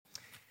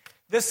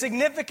The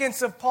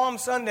significance of Palm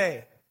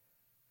Sunday.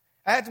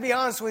 I have to be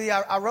honest with you.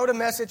 I wrote a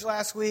message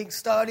last week,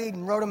 studied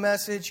and wrote a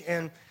message,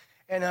 and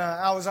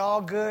I was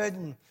all good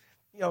and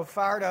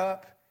fired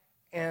up.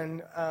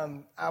 And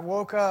I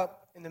woke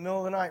up in the middle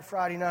of the night,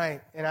 Friday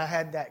night, and I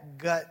had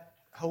that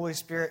Holy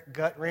Spirit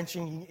gut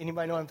wrenching.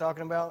 Anybody know what I'm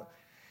talking about?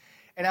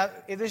 And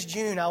this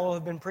June, I will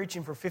have been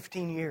preaching for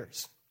 15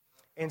 years.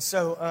 And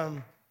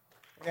so,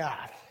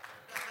 yeah.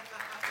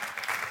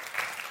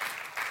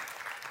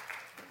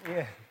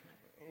 Yeah.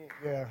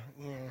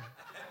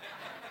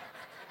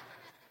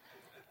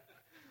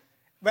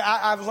 But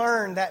I've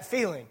learned that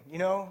feeling,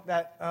 so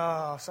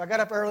I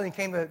got up early and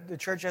came to the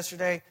church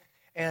yesterday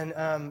and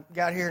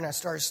got here and I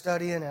started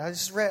studying. And I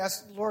said,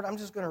 Lord, I'm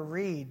just going to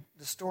read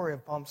the story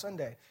of Palm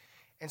Sunday.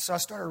 And so I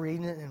started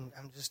reading it and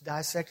I'm just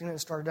dissecting it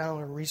and started down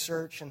with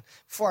research. And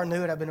before I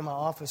knew it, I've been in my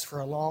office for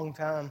a long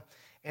time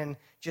and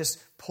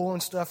just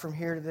pulling stuff from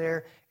here to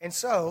there. And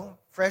so,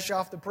 fresh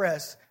off the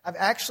press, I've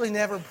actually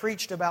never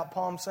preached about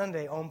Palm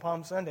Sunday on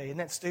Palm Sunday. Isn't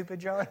that stupid,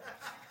 John?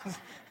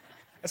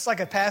 It's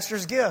like a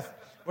pastor's gift.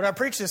 What did I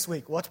preach this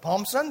week? Well, it's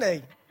Palm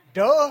Sunday.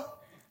 Duh.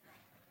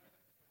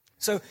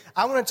 So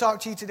I want to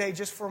talk to you today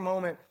just for a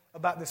moment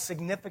about the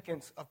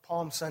significance of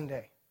Palm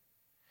Sunday.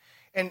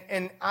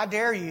 And I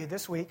dare you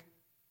this week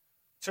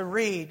to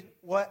read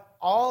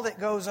all that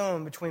goes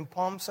on between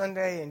Palm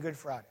Sunday and Good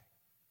Friday.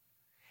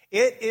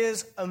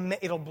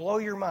 It'll blow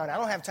your mind. I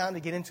don't have time to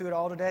get into it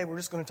all today. We're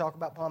just going to talk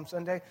about Palm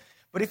Sunday.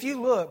 But if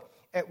you look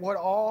at what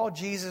all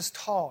Jesus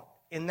taught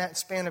in that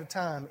span of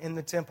time in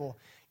the temple,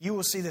 you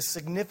will see the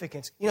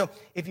significance.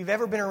 If you've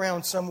ever been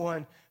around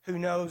someone who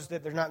knows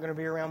that they're not going to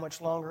be around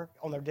much longer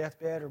on their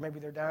deathbed or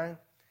maybe they're dying,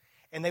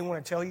 and they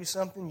want to tell you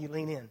something, you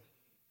lean in.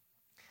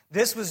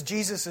 This was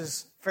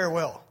Jesus'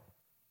 farewell.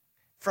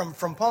 From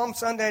Palm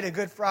Sunday to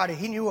Good Friday,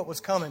 he knew what was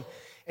coming.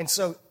 And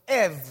so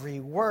every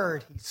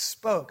word he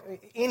spoke,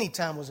 any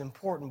time was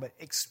important, but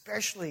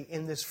especially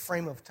in this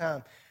frame of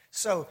time.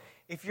 So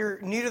if you're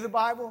new to the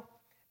Bible,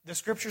 the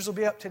scriptures will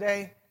be up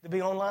today. They'll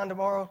be online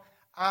tomorrow.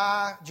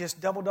 I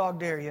just double dog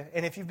dare you.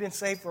 And if you've been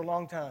saved for a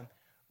long time,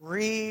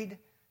 read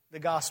the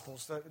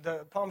Gospels.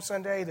 The Palm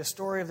Sunday, the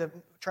story of the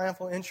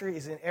triumphal entry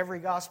is in every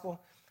Gospel.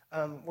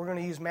 We're going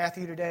to use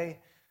Matthew today,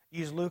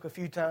 use Luke a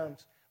few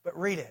times, but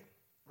read it.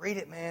 Read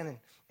it, man,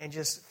 and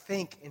just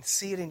think and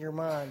see it in your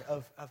mind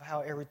of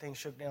how everything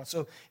shook down.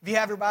 So if you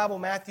have your Bible,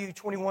 Matthew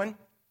 21,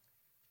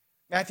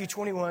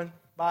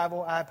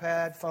 Bible,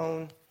 iPad,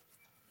 phone,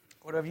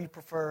 whatever you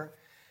prefer.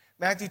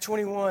 Matthew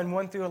 21,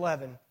 1 through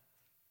 11.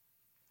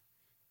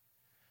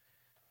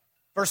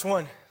 Verse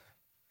 1.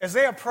 As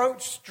they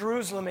approached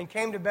Jerusalem and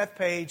came to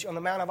Bethphage on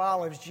the Mount of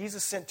Olives,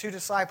 Jesus sent 2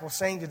 disciples,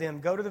 saying to them,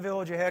 "Go to the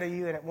village ahead of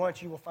you, and at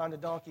once you will find a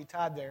donkey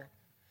tied there,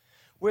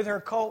 with her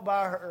colt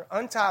by her.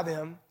 Untie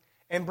them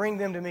and bring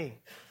them to me.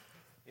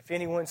 If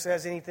anyone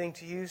says anything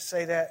to you,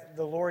 say that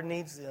the Lord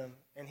needs them,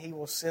 and he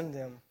will send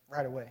them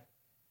right away."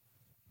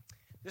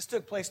 This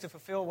took place to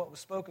fulfill what was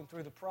spoken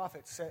through the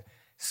prophet.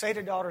 Say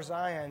to daughter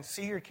Zion,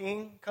 "See, your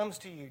king comes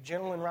to you,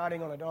 gentle and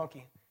riding on a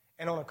donkey,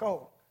 and on a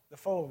colt, the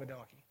foal of a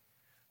donkey."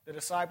 The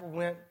disciple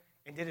went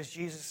and did as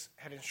Jesus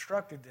had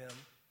instructed them.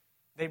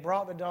 They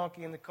brought the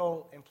donkey and the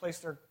colt and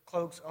placed their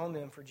cloaks on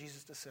them for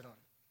Jesus to sit on.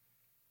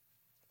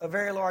 A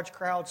very large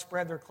crowd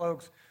spread their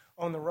cloaks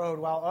on the road,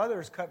 while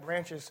others cut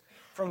branches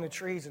from the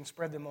trees and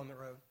spread them on the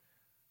road.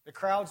 The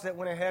crowds that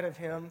went ahead of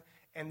him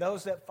and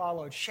those that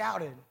followed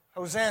shouted,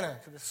 "Hosanna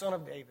to the Son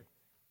of David.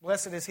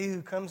 Blessed is he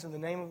who comes in the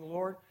name of the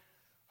Lord.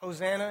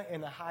 Hosanna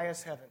in the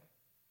highest heaven."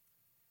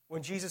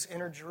 When Jesus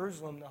entered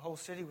Jerusalem, the whole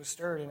city was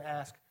stirred and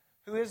asked,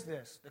 "Who is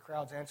this?" The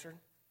crowds answered,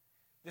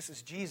 "This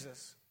is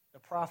Jesus, the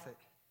prophet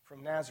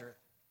from Nazareth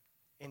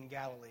in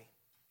Galilee."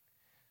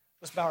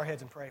 Let's bow our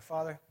heads and pray.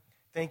 Father,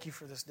 thank you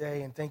for this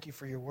day and thank you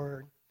for your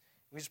word.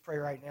 We just pray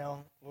right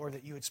now, Lord,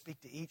 that you would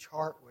speak to each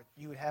heart, what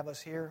you would have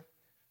us hear.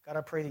 God,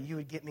 I pray that you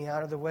would get me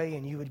out of the way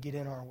and you would get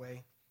in our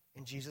way.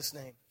 In Jesus'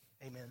 name,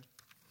 amen.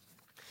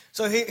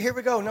 So here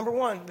we go. Number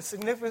one, the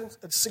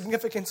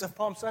significance of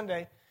Palm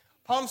Sunday.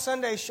 Palm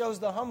Sunday shows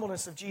the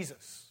humbleness of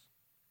Jesus.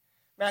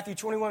 Matthew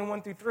 21,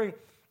 1 through 3.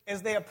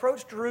 As they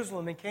approached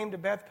Jerusalem and came to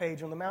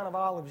Bethphage on the Mount of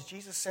Olives,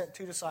 Jesus sent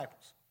 2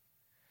 disciples,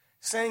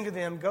 saying to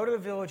them, "Go to the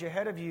village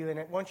ahead of you, and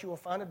at once you will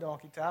find a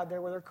donkey tied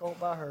there with her colt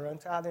by her.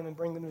 Untie them and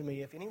bring them to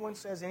me. If anyone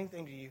says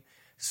anything to you,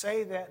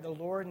 say that the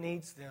Lord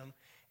needs them,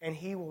 and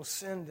he will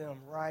send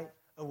them right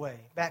away."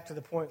 Back to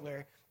the point,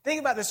 Larry.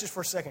 Think about this just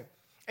for a second.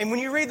 And when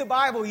you read the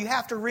Bible, you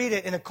have to read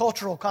it in a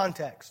cultural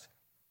context.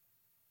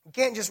 You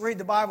can't just read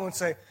the Bible and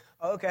say,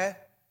 "Okay,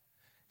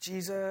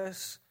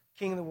 Jesus,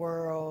 King of the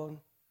world,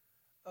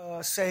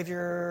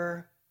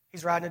 Savior,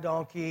 he's riding a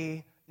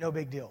donkey, no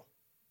big deal."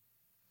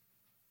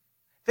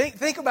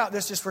 Think about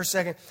this just for a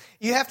second.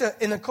 You have to,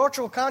 in the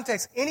cultural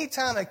context,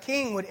 anytime a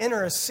king would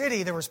enter a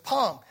city, there was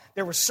pomp,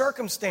 there was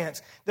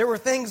circumstance, there were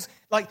things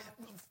like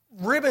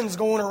ribbons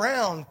going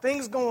around,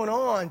 things going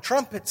on,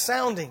 trumpets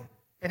sounding.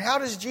 And how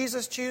does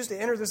Jesus choose to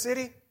enter the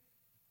city?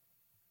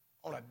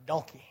 On a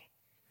donkey.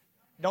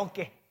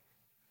 Donkey.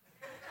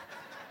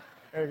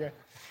 There you go.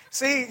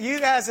 See, you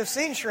guys have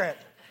seen Shrek.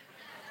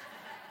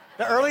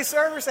 The early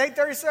service,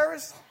 8:30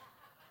 service?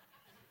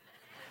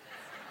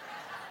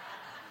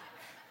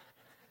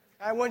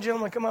 I had one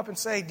gentleman come up and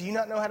say, do you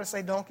not know how to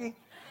say donkey?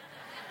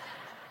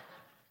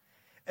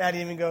 And I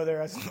didn't even go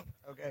there. I said,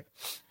 okay.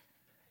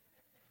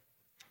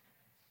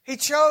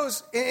 It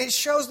shows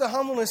the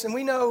humbleness, and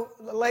we know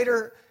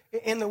later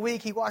in the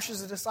week he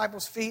washes the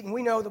disciples' feet, and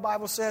we know the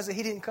Bible says that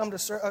he didn't come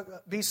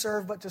to be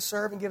served, but to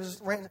serve and give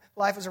his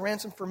life as a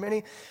ransom for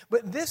many.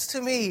 But this,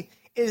 to me,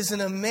 is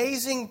an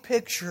amazing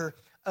picture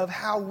of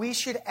how we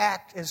should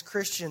act as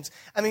Christians.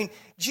 I mean,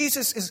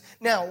 Jesus is...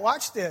 Now,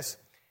 watch this.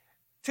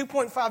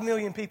 2.5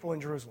 million people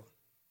in Jerusalem.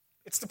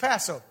 It's the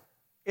Passover.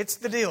 It's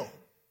the deal.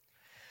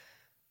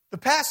 The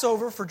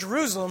Passover for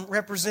Jerusalem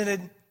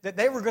represented that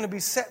they were going to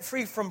be set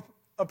free from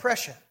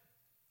oppression,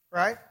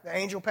 right? The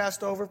angel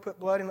passed over, put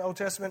blood in the Old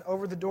Testament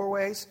over the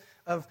doorways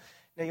of...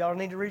 Now, y'all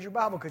need to read your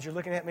Bible because you're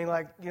looking at me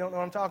like you don't know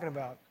what I'm talking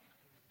about.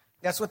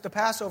 That's what the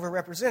Passover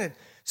represented.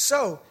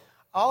 So,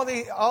 all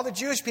the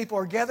Jewish people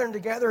are gathering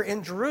together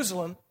in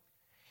Jerusalem,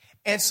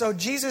 and so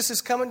Jesus is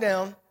coming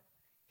down.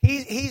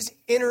 He's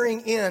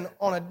entering in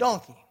on a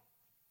donkey.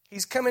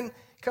 He's coming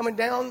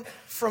down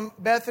from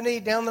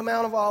Bethany, down the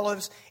Mount of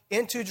Olives,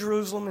 into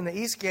Jerusalem in the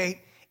East Gate.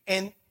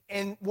 And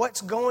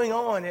what's going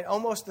on at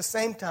almost the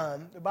same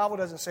time, the Bible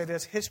doesn't say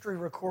this, history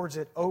records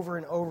it over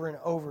and over and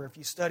over if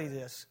you study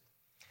this.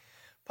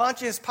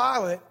 Pontius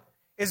Pilate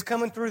is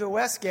coming through the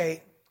West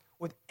Gate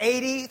with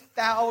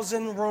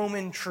 80,000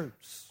 Roman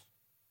troops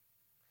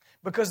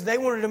because they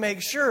wanted to make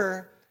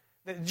sure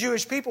that the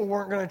Jewish people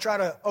weren't going to try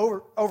to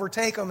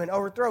overtake them and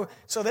overthrow.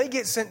 So they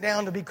get sent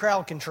down to be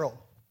crowd control,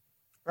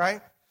 right?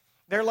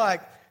 They're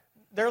like,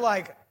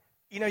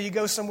 you know, you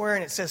go somewhere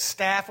and it says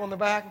staff on the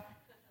back,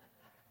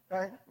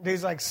 right?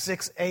 Dude's like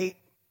 6'8",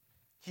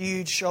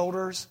 huge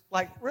shoulders,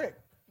 like Rick,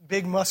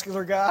 big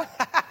muscular guy,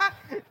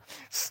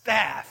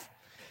 staff.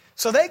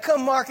 So they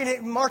come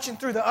marching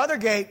through the other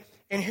gate,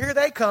 and here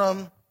they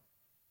come,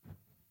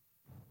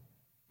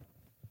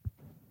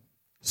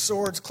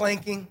 swords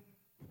clanking,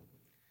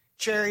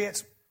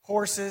 chariots,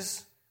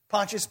 horses,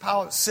 Pontius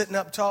Pilate sitting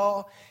up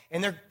tall,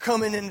 and they're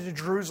coming into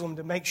Jerusalem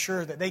to make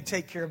sure that they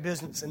take care of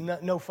business and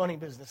no funny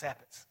business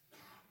happens.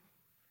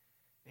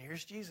 And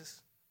here's Jesus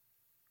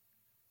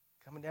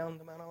coming down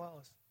the Mount of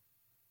Olives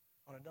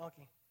on a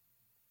donkey,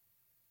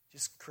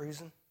 just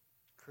cruising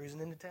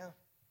into town.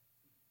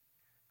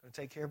 Going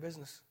to take care of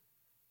business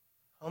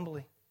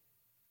humbly.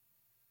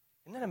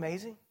 Isn't that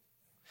amazing?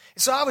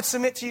 So I would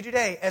submit to you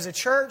today, as a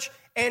church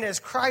and as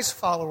Christ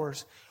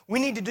followers, we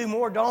need to do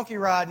more donkey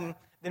riding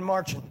than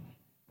marching.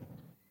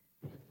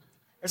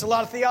 There's a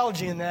lot of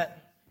theology in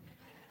that.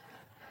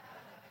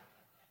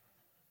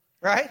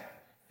 Right?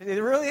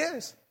 It really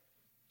is.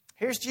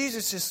 Here's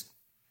Jesus just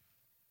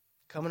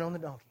coming on the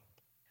donkey.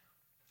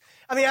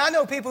 I mean, I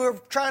know people who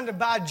are trying to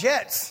buy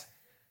jets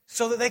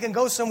so that they can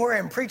go somewhere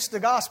and preach the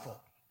gospel.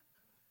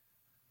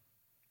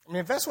 I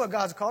mean, if that's what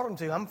God's called them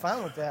to, I'm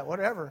fine with that,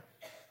 whatever.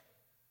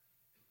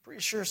 Pretty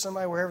sure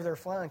somebody, wherever they're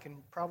flying, can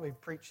probably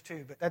preach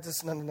too, but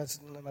that's none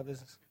of my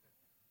business.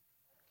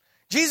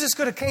 Jesus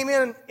could have came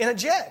in a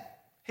jet.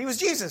 He was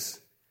Jesus.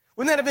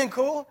 Wouldn't that have been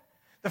cool?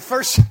 The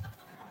first...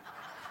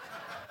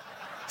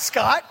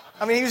 Scott?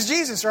 I mean, he was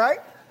Jesus, right?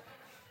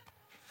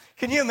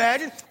 Can you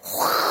imagine?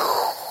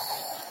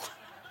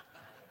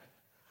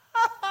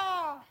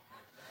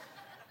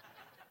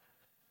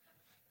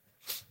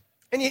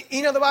 And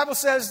you know, the Bible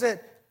says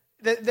that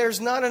there's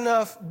not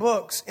enough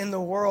books in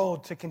the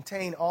world to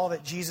contain all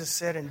that Jesus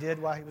said and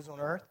did while he was on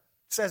earth.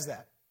 It says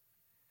that.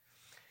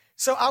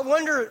 So I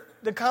wonder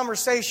the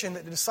conversation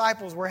that the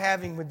disciples were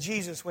having with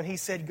Jesus when he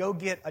said, go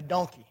get a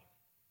donkey.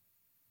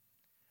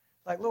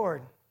 Like,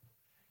 Lord,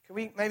 can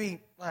we maybe,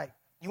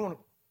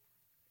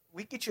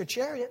 we get you a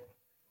chariot.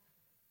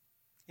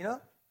 You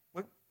know,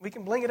 we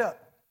can bling it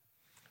up.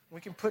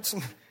 We can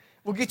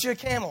we'll get you a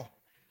camel.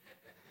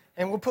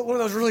 And we'll put one of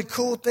those really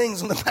cool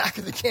things on the back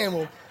of the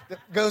camel that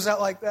goes out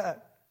like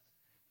that.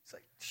 It's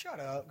like, shut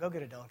up, go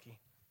get a donkey.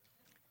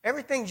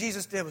 Everything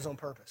Jesus did was on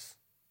purpose.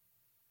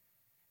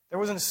 There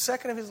wasn't a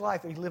second of his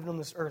life that he lived on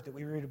this earth that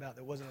we read about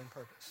that wasn't on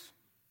purpose.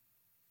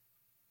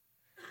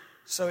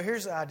 So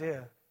here's the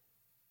idea.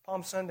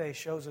 Palm Sunday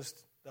shows us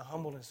the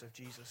humbleness of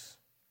Jesus.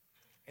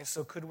 And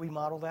so could we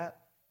model that?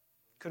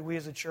 Could we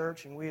as a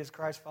church and we as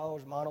Christ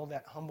followers model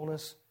that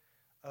humbleness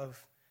of,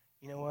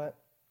 you know what?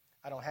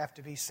 I don't have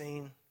to be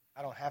seen.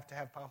 I don't have to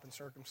have pomp and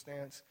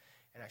circumstance.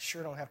 And I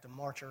sure don't have to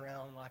march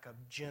around like a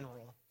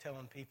general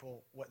telling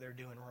people what they're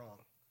doing wrong.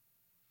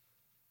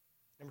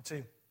 Number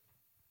 2.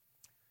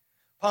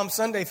 Palm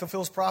Sunday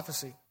fulfills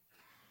prophecy.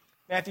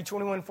 Matthew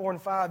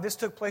 21:4-5. This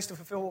took place to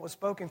fulfill what was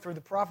spoken through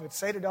the prophets.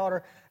 Say to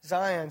daughter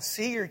Zion,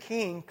 see your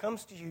king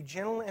comes to you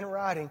gentle and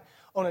riding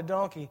on a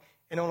donkey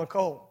and on a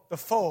colt, the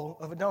foal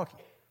of a donkey.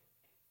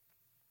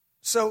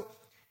 So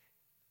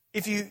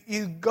if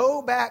you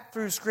go back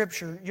through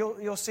Scripture,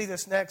 you'll see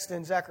this next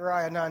in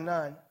Zechariah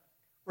 9:9.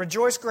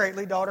 Rejoice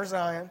greatly, daughter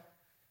Zion.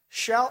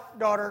 Shout,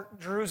 daughter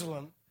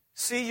Jerusalem.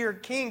 See, your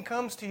king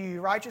comes to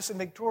you, righteous and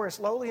victorious,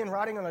 lowly and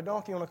riding on a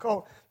donkey on a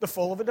colt, the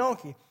foal of a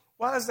donkey.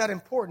 Why is that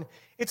important?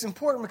 It's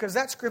important because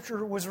that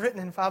scripture was written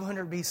in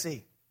 500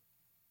 BC.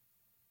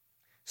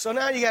 So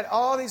now you got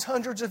all these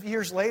hundreds of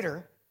years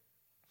later,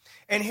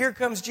 and here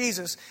comes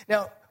Jesus.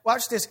 Now,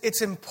 watch this.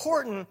 It's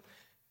important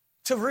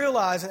to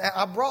realize, and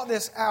I brought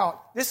this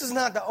out, this is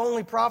not the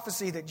only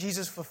prophecy that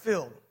Jesus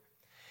fulfilled.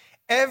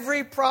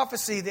 Every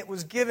prophecy that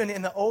was given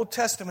in the Old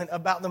Testament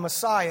about the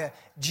Messiah,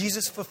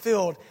 Jesus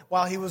fulfilled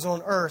while he was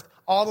on earth,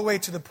 all the way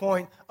to the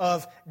point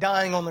of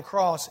dying on the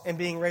cross and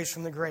being raised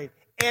from the grave.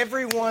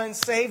 Everyone,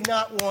 save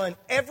not one,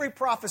 every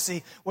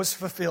prophecy was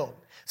fulfilled.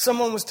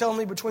 Someone was telling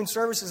me between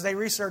services, they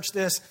researched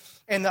this,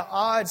 and the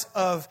odds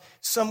of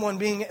someone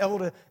being able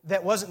to,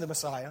 that wasn't the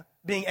Messiah,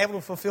 being able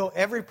to fulfill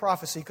every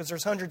prophecy, because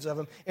there's hundreds of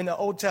them in the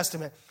Old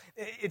Testament,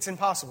 it's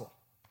impossible.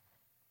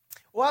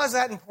 Why is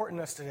that important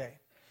to us today?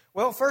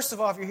 Well, first of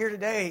all, if you're here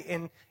today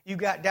and you've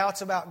got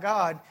doubts about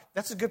God,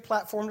 that's a good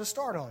platform to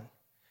start on.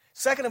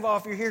 Second of all,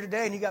 if you're here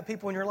today and you got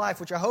people in your life,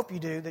 which I hope you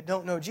do, that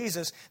don't know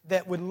Jesus,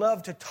 that would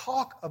love to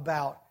talk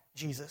about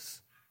Jesus.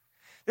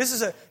 This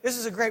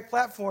is a great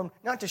platform,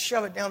 not to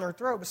shove it down their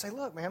throat, but say,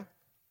 look, man,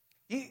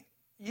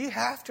 you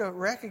have to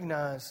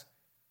recognize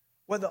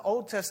what the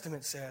Old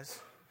Testament says,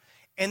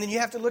 and then you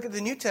have to look at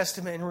the New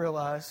Testament and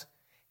realize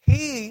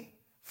he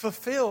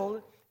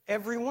fulfilled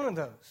every one of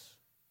those,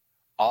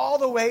 all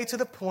the way to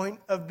the point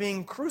of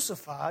being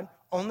crucified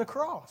on the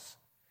cross.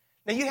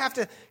 Now you have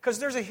to, because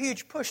there's a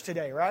huge push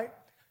today, right?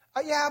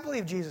 Yeah, I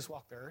believe Jesus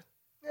walked the earth.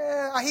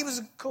 Yeah, he was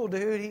a cool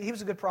dude. He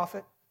was a good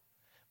prophet.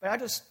 But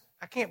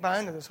I can't buy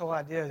into this whole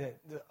idea that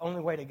the only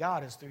way to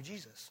God is through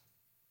Jesus.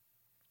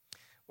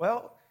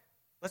 Well,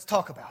 let's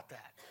talk about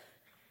that.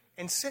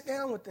 And sit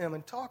down with them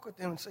and talk with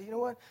them and say, you know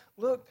what?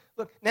 Look.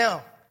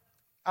 Now,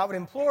 I would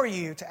implore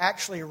you to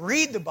actually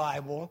read the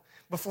Bible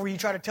before you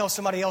try to tell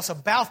somebody else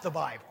about the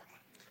Bible.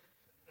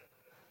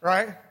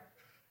 Right?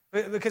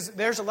 Because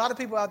there's a lot of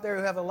people out there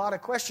who have a lot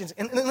of questions.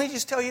 And let me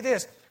just tell you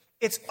this.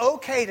 It's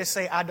okay to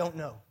say, I don't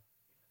know.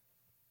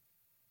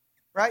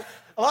 Right?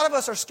 A lot of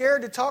us are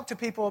scared to talk to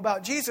people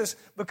about Jesus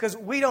because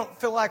we don't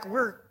feel like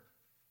we're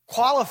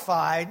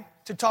qualified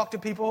to talk to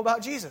people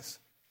about Jesus.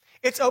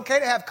 It's okay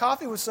to have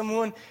coffee with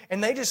someone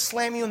and they just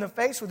slam you in the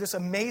face with this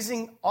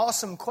amazing,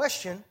 awesome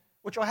question,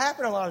 which will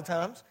happen a lot of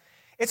times.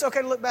 It's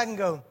okay to look back and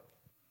go,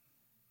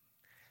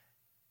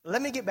 let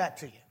me get back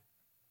to you.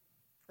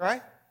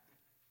 Right?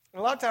 And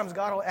a lot of times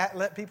God will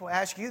let people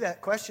ask you that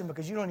question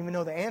because you don't even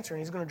know the answer,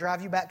 and he's going to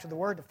drive you back to the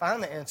Word to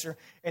find the answer,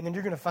 and then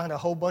you're going to find a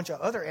whole bunch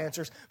of other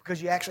answers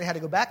because you actually had to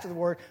go back to the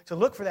Word to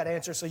look for that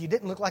answer so you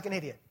didn't look like an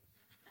idiot.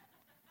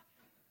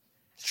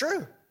 It's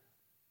true.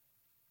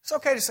 It's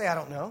okay to say, I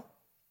don't know.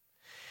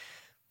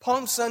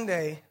 Palm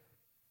Sunday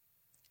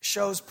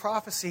shows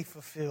prophecy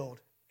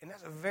fulfilled, and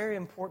that's very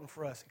important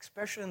for us,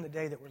 especially in the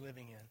day that we're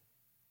living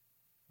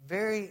in.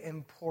 Very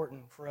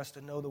important for us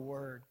to know the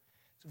Word.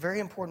 It's very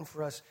important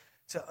for us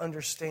to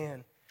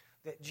understand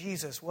that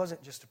Jesus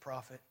wasn't just a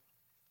prophet.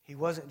 He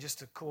wasn't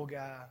just a cool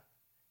guy.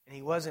 And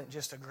he wasn't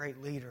just a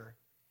great leader.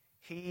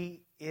 He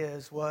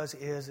was,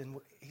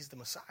 and he's the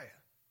Messiah.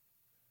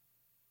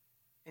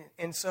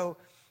 And so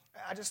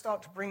I just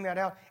thought to bring that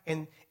out.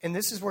 And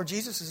this is where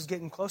Jesus is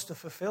getting close to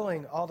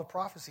fulfilling all the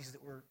prophecies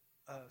that were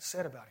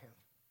said about him.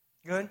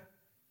 Good?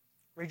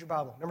 Read your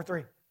Bible. Number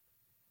 3.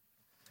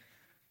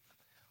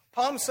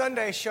 Palm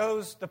Sunday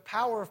shows the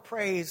power of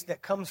praise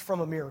that comes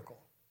from a miracle.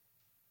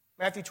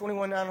 Matthew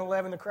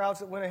 21:9-11, the crowds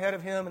that went ahead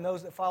of him and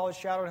those that followed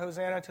shouted,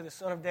 Hosanna to the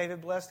Son of David.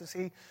 Blessed is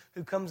he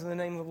who comes in the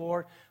name of the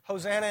Lord.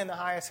 Hosanna in the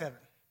highest heaven.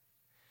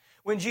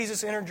 When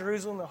Jesus entered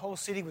Jerusalem, the whole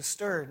city was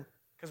stirred,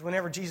 because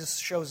whenever Jesus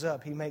shows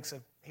up, he wrecks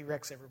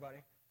everybody.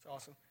 It's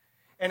awesome.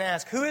 And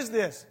asked, who is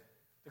this?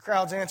 The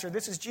crowds answered,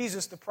 this is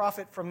Jesus, the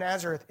prophet from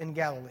Nazareth in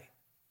Galilee.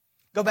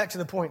 Go back to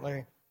the point,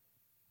 Larry.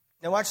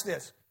 Now watch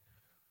this.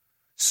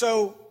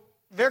 So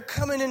they're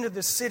coming into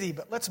the city,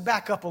 but let's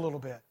back up a little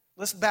bit.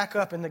 Let's back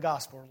up in the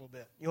gospel a little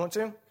bit. You want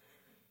to?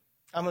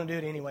 I'm going to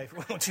do it anyway if you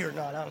want to or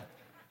not.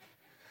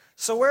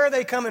 So where are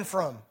they coming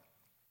from?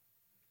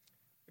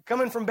 They're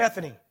coming from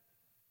Bethany.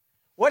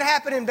 What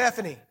happened in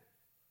Bethany?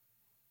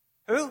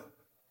 Who?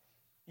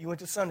 You went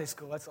to Sunday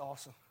school. That's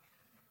awesome.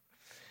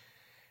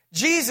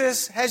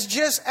 Jesus has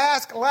just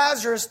asked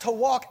Lazarus to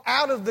walk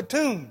out of the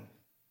tomb.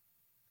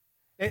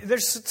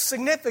 There's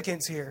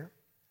significance here.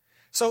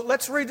 So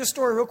let's read the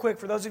story real quick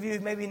for those of you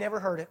who maybe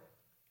never heard it.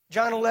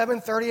 John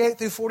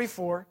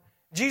 11:38-44.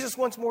 Jesus,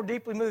 once more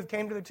deeply moved,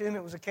 came to the tomb.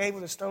 It was a cave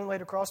with a stone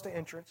laid across the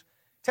entrance.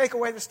 Take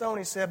away the stone,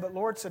 he said. But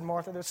Lord, said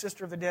Martha, the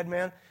sister of the dead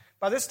man,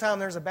 by this time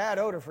there's a bad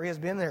odor, for he has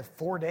been there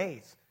 4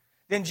 days.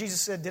 Then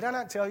Jesus said, did I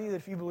not tell you that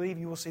if you believe,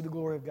 you will see the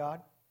glory of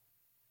God?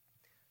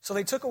 So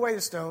they took away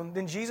the stone.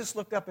 Then Jesus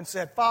looked up and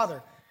said,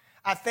 Father,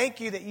 I thank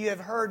you that you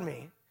have heard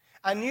me.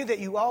 I knew that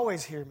you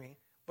always hear me.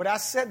 But I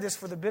said this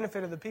for the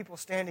benefit of the people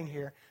standing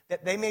here,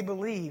 that they may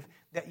believe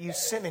that you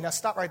sent me. Now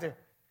stop right there.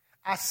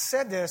 I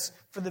said this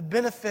for the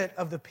benefit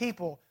of the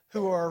people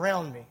who are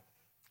around me.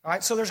 All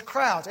right, so there's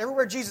crowds.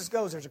 Everywhere Jesus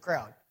goes, there's a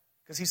crowd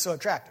because he's so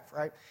attractive,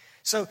 right?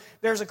 So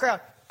there's a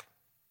crowd.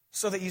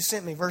 So that you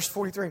sent me. Verse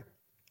 43.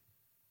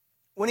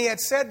 When he had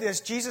said this,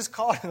 Jesus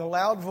called in a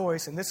loud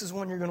voice, and this is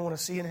one you're going to want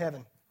to see in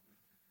heaven.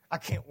 I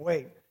can't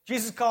wait.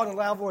 Jesus called in a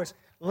loud voice,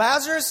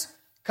 Lazarus,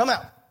 come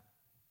out.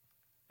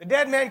 The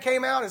dead man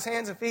came out, his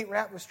hands and feet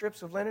wrapped with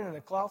strips of linen and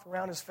a cloth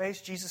around his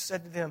face. Jesus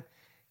said to them,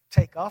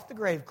 take off the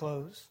grave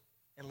clothes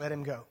and let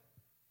him go.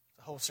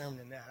 The whole sermon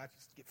in that. I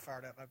just get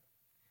fired up.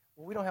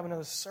 Well, we don't have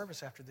another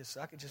service after this,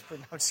 so I could just put,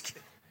 no, I'm just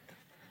kidding.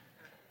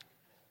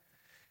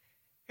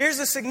 Here's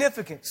the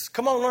significance.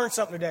 Come on, learn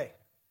something today.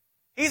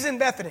 He's in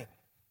Bethany.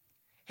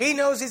 He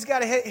knows he's got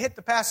to hit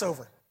the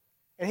Passover,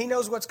 and he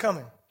knows what's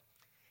coming.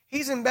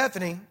 He's in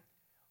Bethany.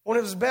 One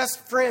of his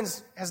best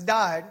friends has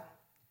died.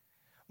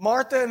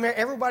 Martha and Mary,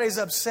 everybody's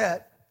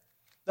upset.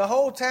 The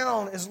whole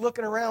town is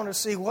looking around to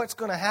see what's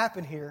going to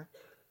happen here.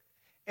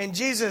 And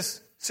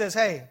Jesus says,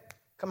 hey,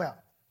 come out.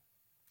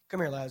 Come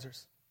here,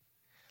 Lazarus.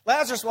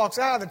 Lazarus walks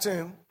out of the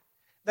tomb.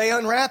 They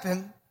unwrap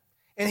him,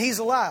 and he's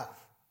alive.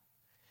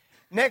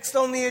 Next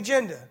on the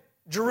agenda,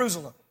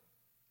 Jerusalem.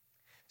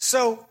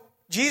 So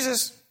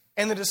Jesus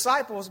and the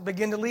disciples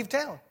begin to leave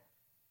town.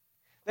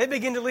 They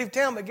begin to leave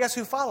town, but guess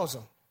who follows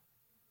them?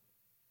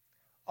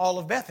 All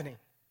of Bethany.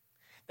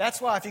 That's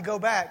why if you go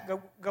back,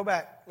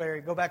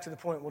 Larry, go back to the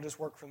point. We'll just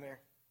work from there.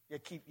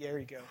 There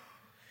you go.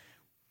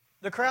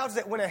 The crowds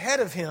that went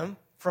ahead of him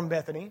from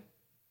Bethany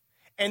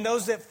and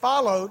those that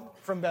followed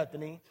from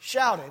Bethany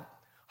shouted,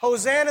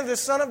 Hosanna, the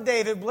Son of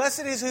David,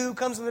 blessed is who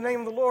comes in the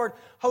name of the Lord,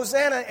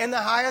 Hosanna in the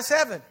highest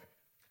heaven.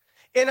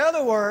 In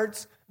other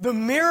words, the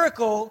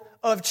miracle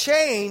of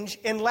change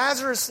in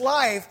Lazarus'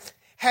 life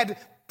had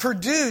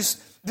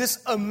produced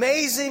this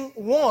amazing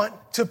want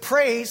to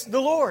praise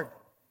the Lord.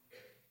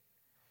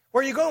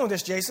 Where are you going with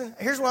this, Jason?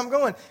 Here's where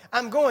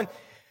I'm going.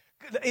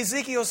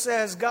 Ezekiel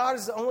says God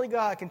is the only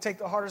God that can take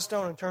the heart of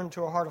stone and turn it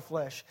into a heart of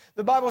flesh.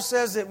 The Bible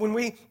says that when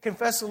we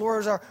confess the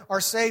Lord as our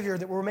Savior,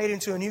 that we're made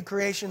into a new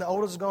creation. The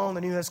old is gone,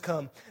 the new has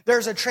come.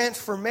 There's a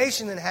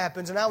transformation that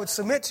happens, and I would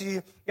submit to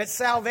you that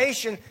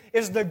salvation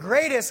is the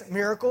greatest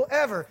miracle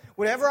ever.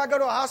 Whenever I go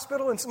to a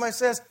hospital and somebody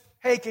says,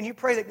 hey, can you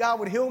pray that God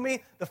would heal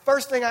me? The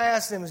first thing I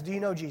ask them is, do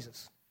you know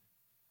Jesus?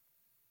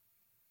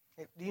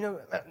 Do you know?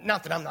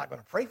 Not that I'm not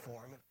going to pray for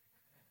him.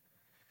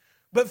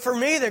 But for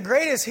me, the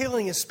greatest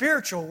healing is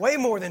spiritual, way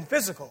more than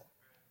physical,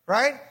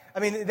 right? I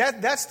mean,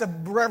 that's the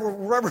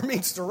rubber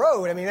meets the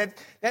road. I mean,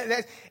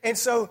 and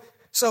so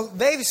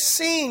they've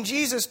seen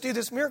Jesus do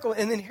this miracle,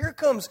 and then here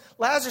comes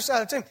Lazarus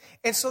out of the tomb.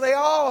 And so they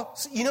all,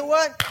 you know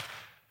what?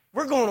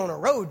 We're going on a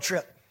road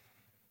trip.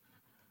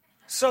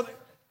 So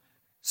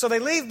they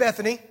leave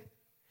Bethany,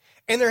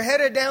 and they're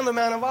headed down the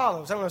Mount of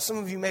Olives. I don't know, some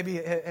of you maybe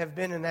have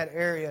been in that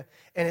area,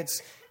 and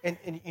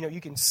you know, you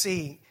can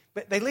see.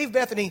 But they leave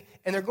Bethany,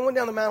 and they're going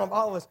down the Mount of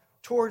Olives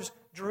towards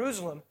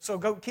Jerusalem. So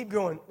keep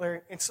going,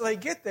 Larry. And so they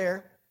get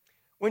there.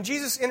 When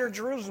Jesus entered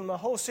Jerusalem, the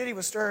whole city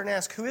was stirred and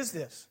asked, who is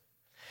this?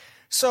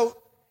 So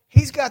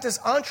he's got this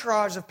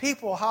entourage of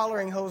people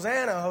hollering,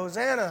 Hosanna,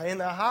 Hosanna, in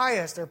the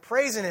highest. They're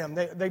praising him.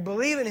 They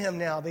believe in him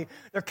now.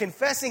 They're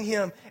confessing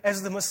him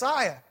as the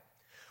Messiah.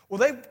 Well,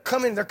 they're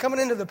coming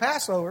into the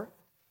Passover,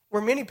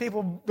 where many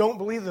people don't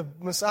believe the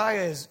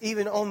Messiah is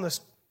even on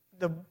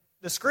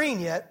the screen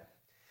yet.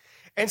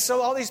 And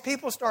so all these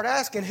people start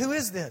asking, who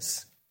is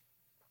this?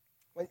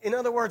 In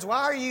other words, why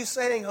are you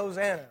saying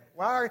Hosanna?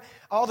 Why are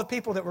all the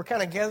people that were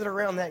kind of gathered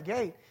around that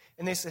gate?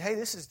 And they said, hey,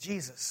 this is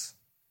Jesus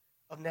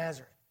of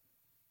Nazareth.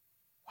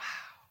 Wow.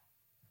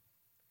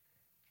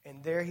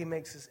 And there he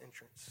makes his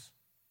entrance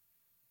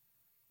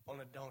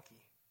on a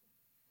donkey.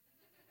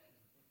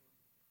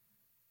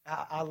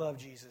 I love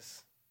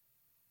Jesus.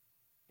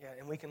 Yeah,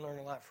 and we can learn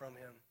a lot from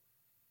him.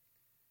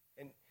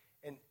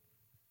 And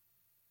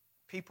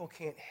people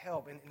can't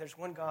help. And there's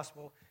one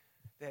gospel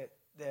that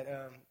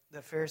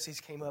the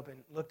Pharisees came up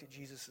and looked at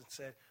Jesus and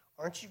said,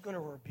 aren't you going to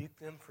rebuke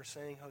them for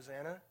saying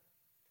Hosanna?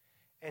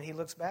 And he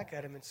looks back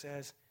at him and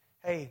says,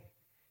 hey,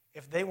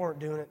 if they weren't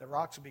doing it, the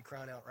rocks would be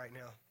crying out right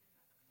now.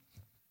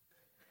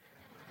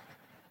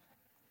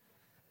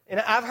 And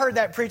I've heard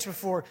that preached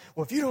before.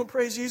 Well, if you don't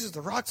praise Jesus, the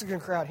rocks are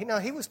going to cry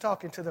out. He was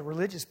talking to the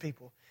religious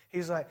people.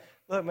 He's like,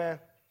 look, man,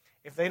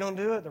 if they don't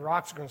do it, the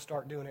rocks are going to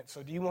start doing it.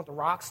 So do you want the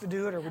rocks to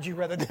do it, or would you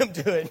rather them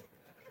do it?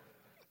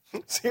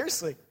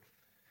 Seriously.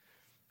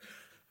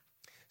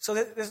 So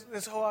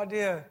this whole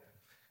idea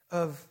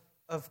of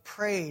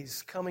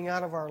praise coming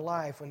out of our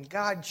life, when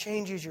God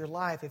changes your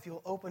life, if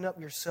you'll open up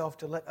yourself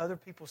to let other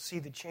people see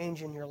the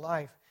change in your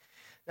life,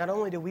 not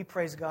only do we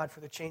praise God for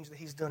the change that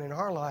he's done in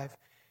our life,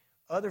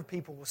 other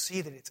people will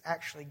see that it's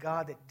actually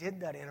God that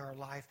did that in our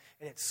life,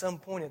 and at some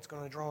point it's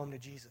going to draw them to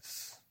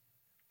Jesus.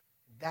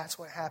 That's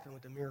what happened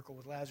with the miracle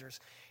with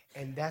Lazarus.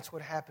 And that's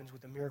what happens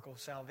with the miracle of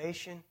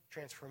salvation,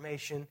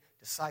 transformation,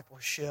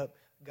 discipleship,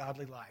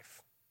 godly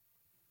life.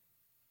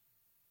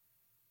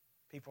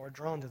 People are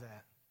drawn to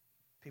that.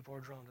 People are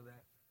drawn to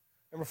that.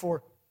 Number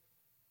 4,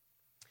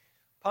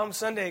 Palm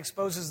Sunday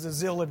exposes the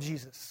zeal of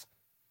Jesus.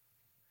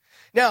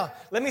 Now,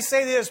 let me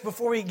say this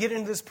before we get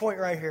into this point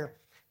right here.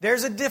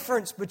 There's a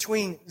difference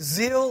between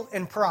zeal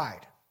and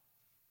pride.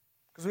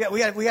 Because we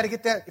got to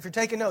get that. If you're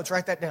taking notes,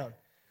 write that down.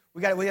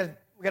 We got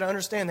We've got to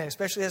understand that,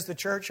 especially as the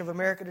Church of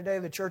America today,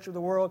 the Church of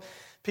the world,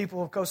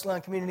 people of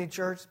Coastline Community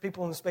Church,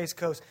 people on the Space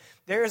Coast.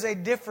 There is a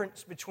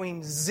difference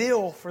between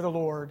zeal for the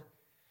Lord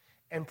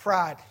and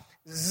pride.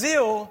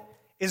 Zeal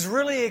is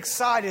really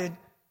excited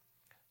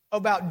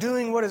about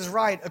doing what is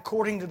right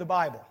according to the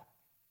Bible.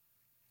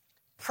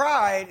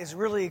 Pride is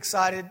really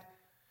excited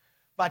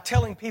by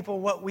telling people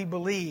what we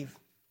believe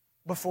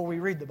before we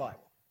read the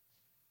Bible.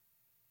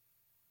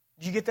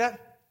 Did you get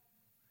that?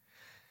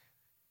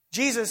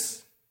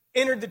 Jesus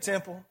entered the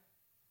temple,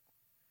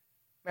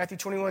 Matthew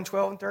 21,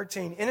 12 and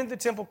 13, entered the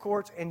temple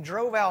courts and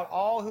drove out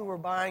all who were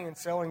buying and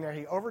selling there.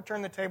 He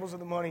overturned the tables of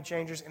the money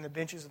changers and the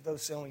benches of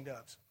those selling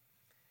doves.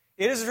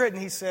 It is written,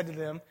 he said to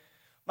them,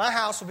 my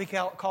house will be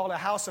called a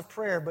house of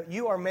prayer, but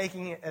you are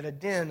making it a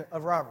den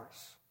of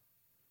robbers.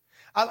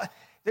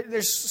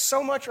 There's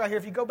so much right here.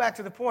 If you go back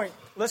to the point,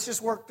 let's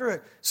just work through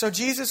it. So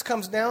Jesus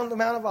comes down the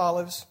Mount of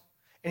Olives,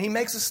 and he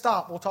makes a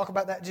stop. We'll talk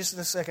about that just in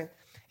a second.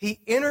 He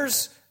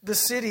enters the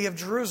city of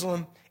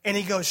Jerusalem, and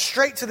he goes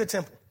straight to the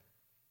temple.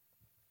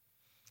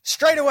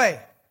 Straight away.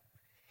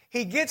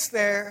 He gets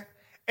there,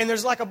 and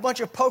there's like a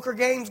bunch of poker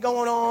games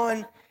going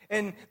on,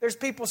 and there's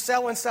people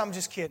selling stuff. I'm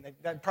just kidding.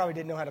 They probably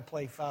didn't know how to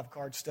play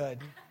 5-card stud.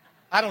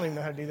 I don't even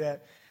know how to do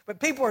that.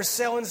 But people are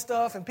selling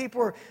stuff, and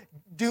people are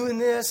doing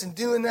this and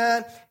doing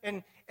that.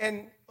 And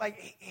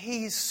like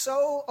he's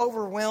so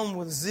overwhelmed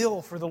with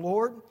zeal for the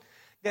Lord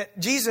that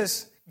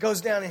Jesus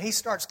goes down and he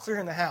starts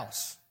clearing the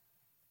house.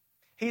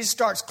 He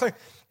starts clearing.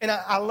 And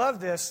I love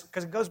this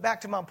because it goes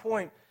back to my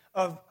point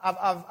of,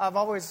 I've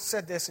always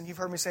said this, and you've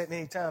heard me say it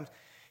many times.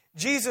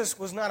 Jesus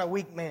was not a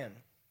weak man.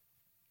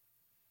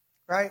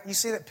 Right? You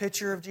see that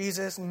picture of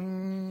Jesus?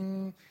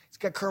 He's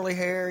got curly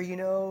hair,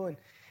 and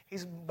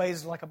he's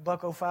weighs like a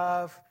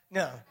 $105.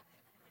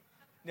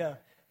 No.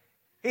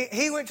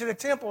 He went to the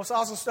temple,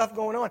 saw some stuff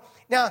going on.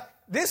 Now,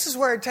 this is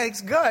where it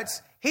takes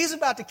guts. He's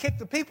about to kick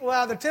the people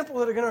out of the temple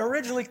that are going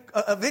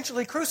to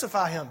eventually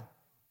crucify him.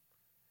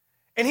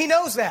 And he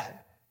knows that.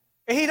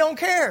 And he don't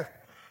care.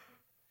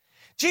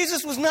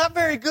 Jesus was not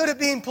very good at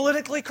being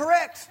politically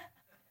correct.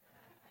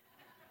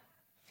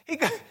 He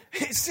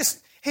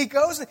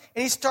goes and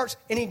he starts,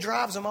 and he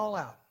drives them all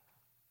out.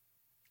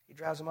 He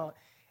drives them all out.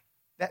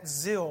 That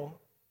zeal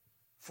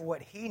for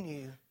what he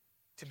knew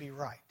to be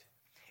right.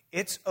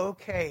 It's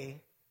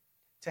okay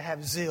to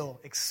have zeal,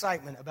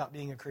 excitement about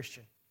being a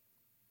Christian.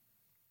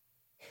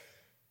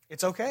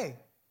 It's okay.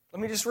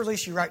 Let me just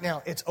release you right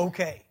now. It's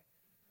okay.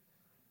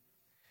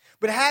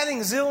 But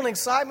having zeal and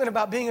excitement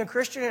about being a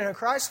Christian and a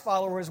Christ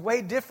follower is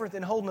way different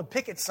than holding a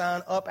picket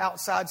sign up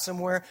outside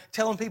somewhere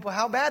telling people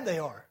how bad they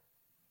are.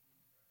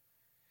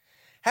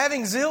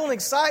 Having zeal and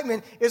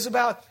excitement is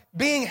about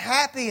being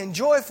happy and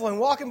joyful and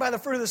walking by the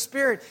fruit of the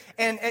Spirit.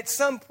 And at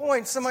some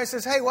point, somebody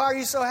says, hey, why are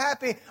you so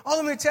happy? Oh,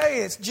 let me tell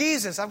you, it's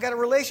Jesus. I've got a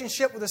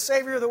relationship with the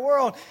Savior of the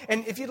world.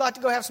 And if you'd like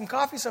to go have some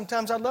coffee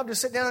sometimes, I'd love to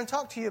sit down and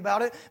talk to you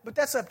about it. But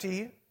that's up to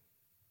you.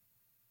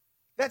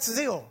 That's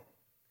zeal.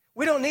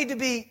 We don't need to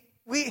be...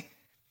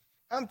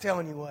 I'm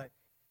telling you what.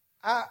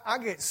 I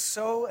get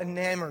so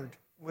enamored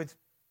with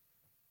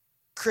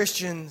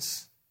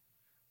Christians,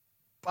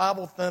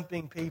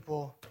 Bible-thumping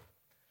people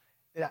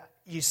that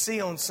you see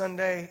on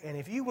Sunday, and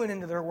if you went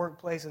into their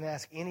workplace and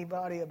asked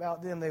anybody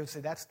about them, they would say,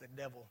 that's the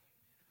devil.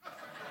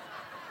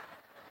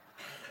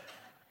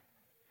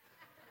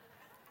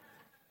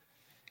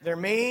 They're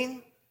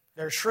mean,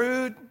 they're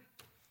shrewd,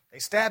 they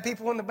stab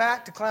people in the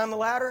back to climb the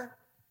ladder.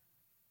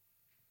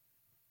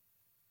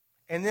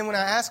 And then when I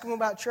ask them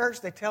about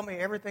church, they tell me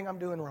everything I'm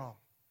doing wrong.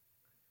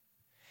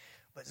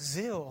 But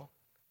zeal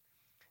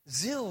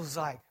is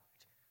like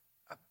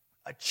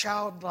a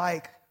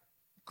childlike,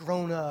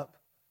 grown-up,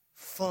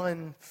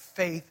 fun,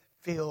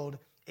 faith-filled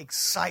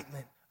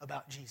excitement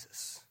about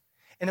Jesus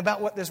and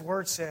about what this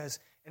word says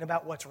and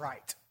about what's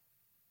right.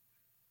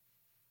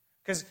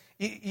 Because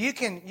you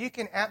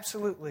can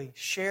absolutely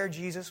share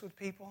Jesus with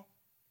people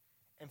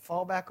and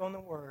fall back on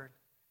the word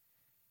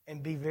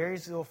and be very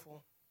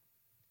zealful,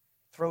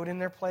 throw it in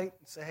their plate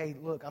and say, hey,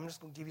 look, I'm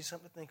just going to give you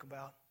something to think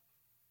about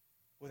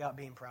without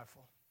being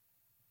prideful.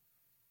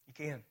 You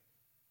can.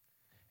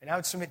 And I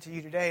would submit to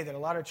you today that a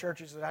lot of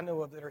churches that I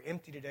know of that are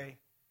empty today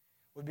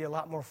would be a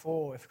lot more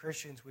full if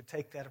Christians would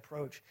take that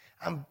approach.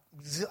 I'm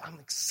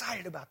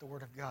excited about the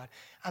Word of God.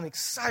 I'm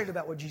excited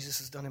about what Jesus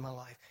has done in my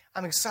life.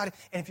 I'm excited.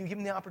 And if you give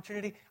me the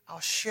opportunity,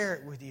 I'll share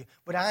it with you.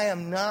 But I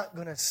am not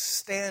going to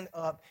stand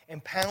up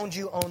and pound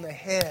you on the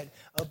head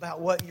about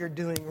what you're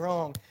doing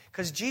wrong.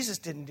 Because Jesus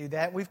didn't do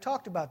that. We've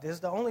talked about this.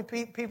 The only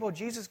people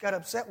Jesus got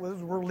upset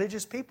with were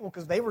religious people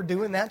because they were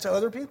doing that to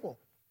other people.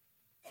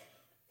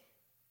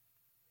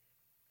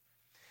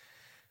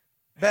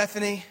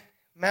 Bethany,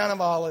 Mount of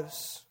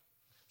Olives.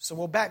 So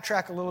we'll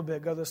backtrack a little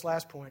bit, go to this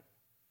last point.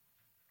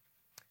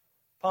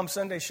 Palm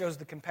Sunday shows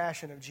the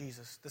compassion of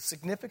Jesus. The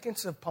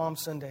significance of Palm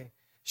Sunday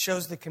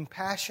shows the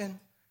compassion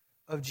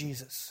of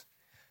Jesus.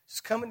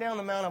 It's coming down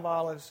the Mount of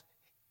Olives.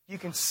 You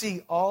can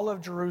see all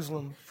of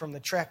Jerusalem from the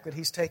track that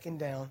he's taken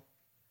down.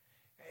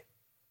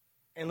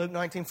 And Luke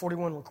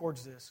 19:41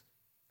 records this.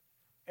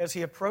 As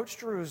he approached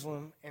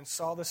Jerusalem and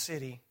saw the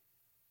city,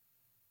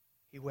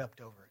 He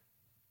wept over it.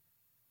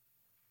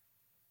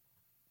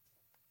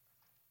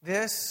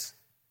 This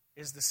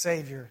is the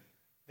Savior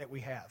that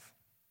we have.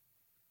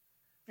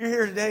 If you're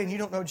here today and you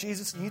don't know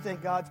Jesus and you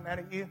think God's mad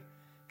at you,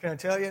 can I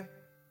tell you?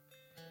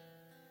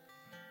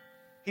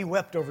 He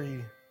wept over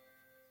you.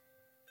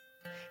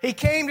 He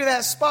came to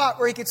that spot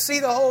where he could see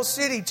the whole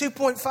city,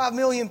 2.5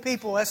 million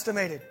people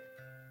estimated.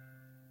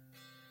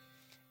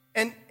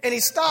 And he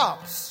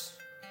stops.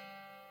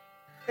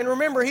 And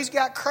remember, he's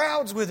got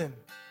crowds with him.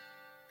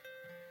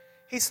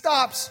 He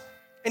stops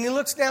and he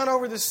looks down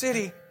over the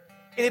city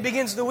and he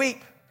begins to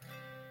weep.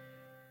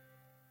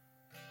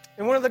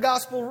 And one of the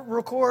gospel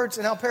records,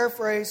 and I'll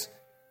paraphrase,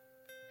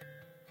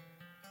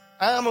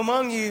 I am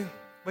among you,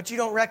 but you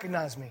don't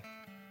recognize me.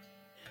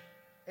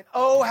 And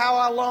oh, how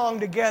I long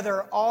to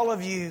gather all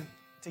of you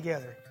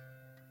together.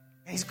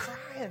 And he's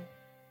crying.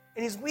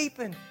 And he's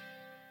weeping.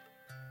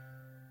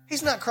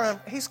 He's not crying.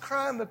 He's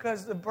crying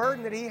because the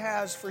burden that he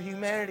has for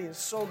humanity is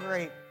so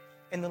great.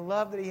 And the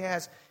love that he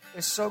has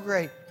is so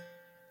great.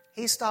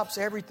 He stops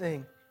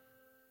everything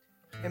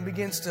and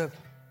begins to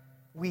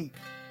weep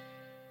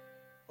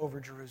over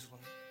Jerusalem.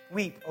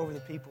 Weep over the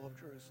people of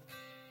Jerusalem.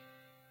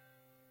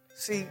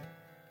 See,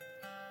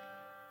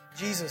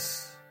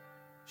 Jesus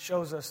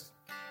shows us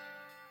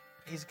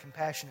he's a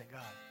compassionate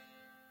God.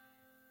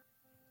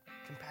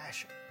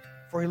 Compassion.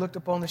 For he looked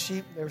upon the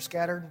sheep, they were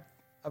scattered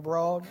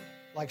abroad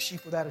like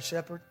sheep without a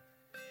shepherd.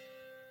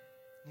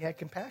 He had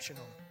compassion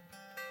on them.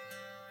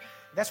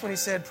 That's when he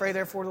said, pray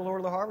therefore to the Lord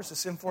of the harvest to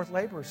send forth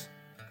laborers,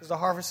 because the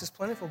harvest is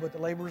plentiful, but the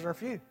laborers are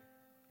few.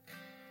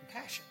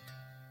 Compassion.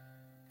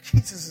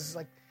 Jesus is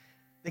like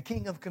the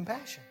king of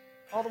compassion,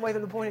 all the way to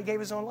the point he gave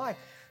his own life.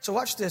 So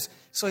watch this.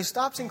 So he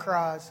stops and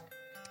cries.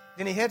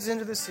 Then he heads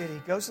into the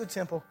city, goes to the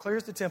temple,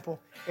 clears the temple,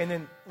 and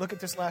then look at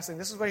this last thing.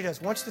 This is what he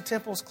does. Once the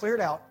temple's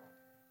cleared out,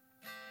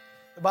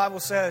 the Bible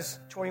says,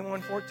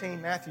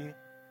 21:14, Matthew,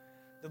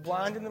 the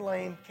blind and the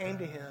lame came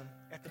to him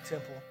at the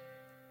temple,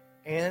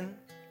 and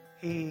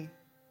he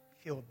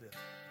healed them.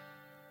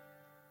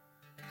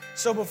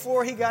 So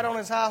before he got on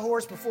his high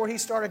horse, before he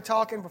started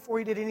talking, before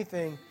he did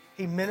anything,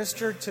 he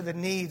ministered to the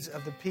needs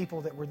of the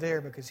people that were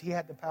there because he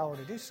had the power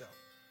to do so.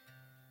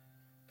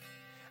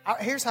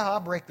 Here's how I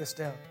break this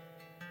down.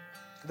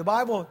 The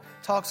Bible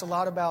talks a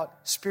lot about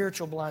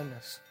spiritual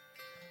blindness.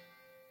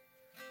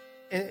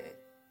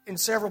 In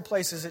several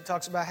places, it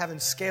talks about having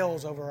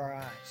scales over our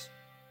eyes.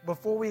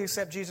 Before we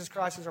accept Jesus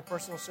Christ as our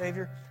personal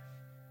Savior,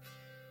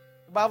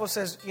 the Bible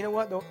says, you know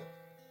what?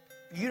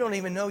 You don't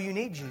even know you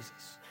need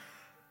Jesus.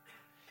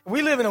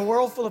 We live in a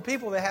world full of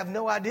people that have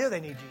no idea they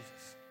need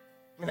Jesus.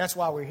 I mean, that's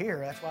why we're here.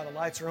 That's why the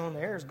lights are on, the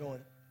air is going.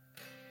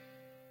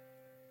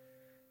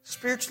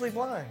 Spiritually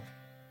blind.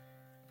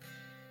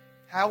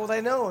 How will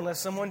they know unless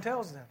someone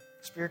tells them?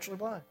 Spiritually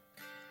blind.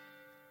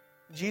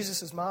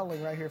 Jesus is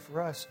modeling right here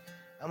for us.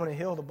 I'm going to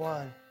heal the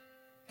blind.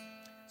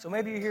 So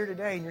maybe you're here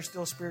today and you're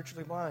still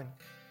spiritually blind.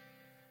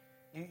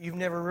 You've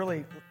never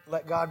really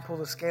let God pull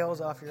the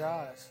scales off your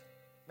eyes.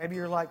 Maybe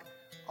you're like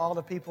all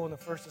the people in the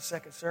first and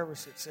second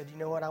service that said, you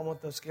know what, I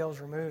want those scales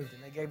removed,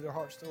 and they gave their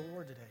hearts to the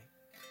Lord today.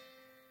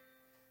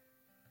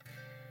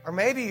 Or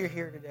maybe you're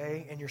here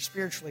today and you're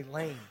spiritually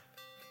lame.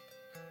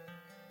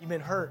 You've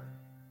been hurt.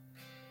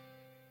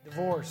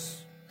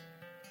 Divorce.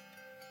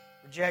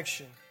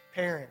 Rejection.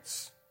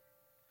 Parents.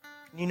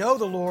 You know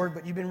the Lord,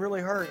 but you've been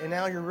really hurt, and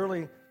now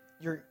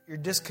you're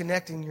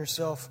disconnecting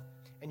yourself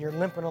and you're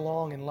limping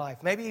along in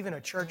life. Maybe even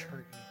a church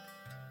hurt you.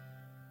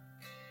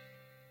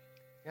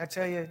 Can I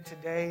tell you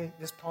today,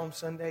 this Palm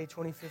Sunday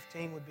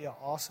 2015 would be an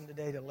awesome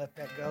day to let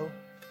that go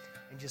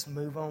and just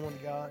move on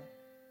with God.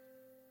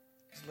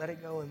 Just let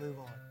it go and move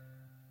on.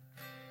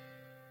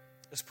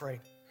 Let's pray.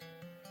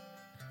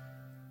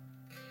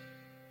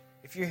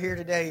 If you're here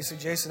today, you say,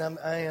 Jason,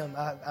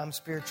 I'm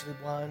spiritually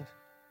blind.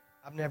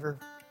 I've never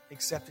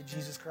accepted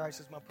Jesus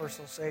Christ as my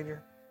personal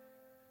Savior.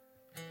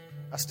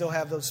 I still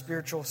have those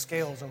spiritual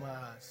scales on my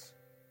eyes.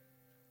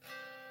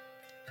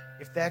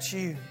 If that's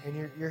you,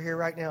 and you're here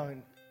right now,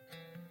 and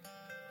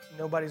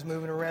nobody's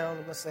moving around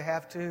unless they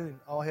have to, and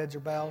all heads are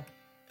bowed.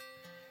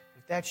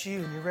 If that's you,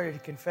 and you're ready to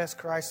confess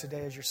Christ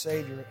today as your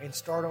Savior and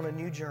start on a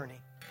new journey,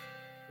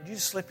 would you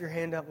just slip your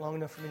hand up long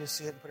enough for me to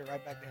see it and put it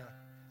right back down?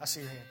 I see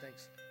your hand,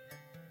 thanks.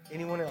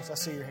 Anyone else? I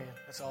see your hand.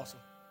 That's awesome.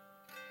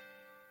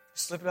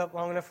 Slip it up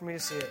long enough for me to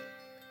see it.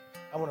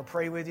 I want to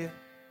pray with you.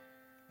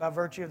 By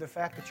virtue of the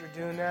fact that you're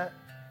doing that,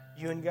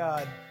 you and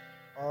God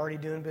are already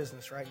doing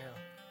business right now.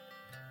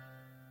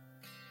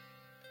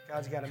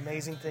 God's got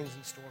amazing things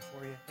in store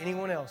for you.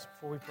 Anyone else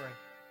before we pray?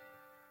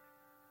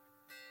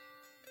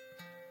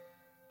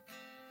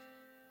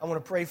 I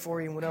want to pray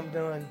for you, and when I'm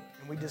done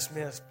and we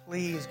dismiss,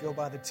 please go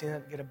by the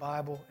tent, get a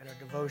Bible and a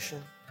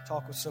devotion.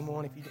 Talk with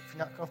someone. If you're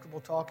not comfortable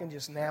talking,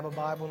 just nab a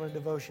Bible and a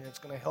devotion. It's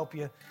going to help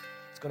you.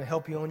 It's going to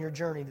help you on your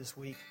journey this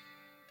week.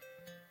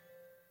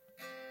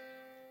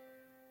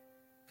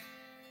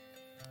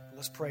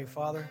 Let's pray.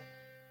 Father,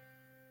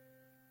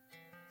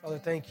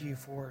 thank you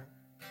for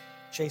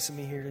chasing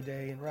me here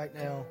today. And right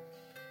now,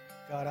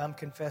 God, I'm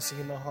confessing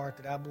in my heart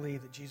that I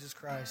believe that Jesus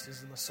Christ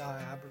is the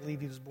Messiah. I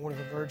believe he was born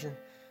of a virgin.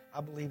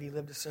 I believe He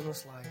lived a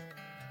sinless life.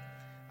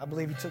 I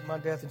believe He took my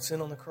death and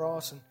sin on the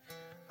cross, and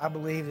I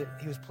believe that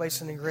He was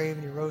placed in the grave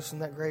and He rose from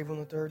that grave on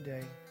the third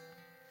day.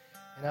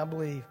 And I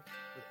believe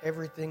with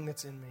everything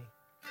that's in me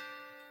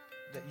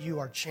that You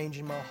are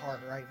changing my heart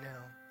right now.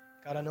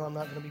 God, I know I'm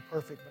not going to be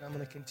perfect, but I'm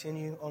going to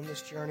continue on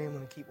this journey. I'm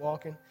going to keep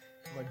walking.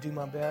 I'm going to do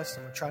my best.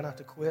 I'm going to try not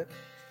to quit.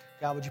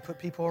 God, would You put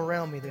people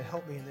around me that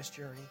help me in this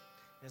journey?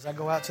 As I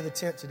go out to the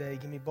tent today,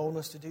 give me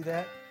boldness to do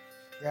that.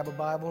 Grab a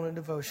Bible and a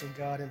devotion,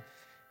 God,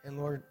 and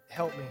Lord,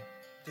 help me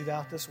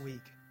throughout this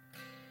week.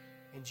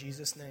 In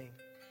Jesus' name,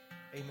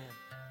 amen.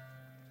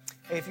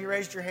 Hey, if you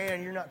raised your hand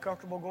and you're not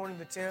comfortable going to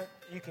the tent,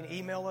 you can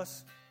email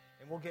us,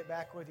 and we'll get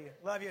back with you.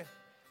 Love you.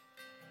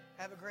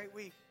 Have a great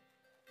week.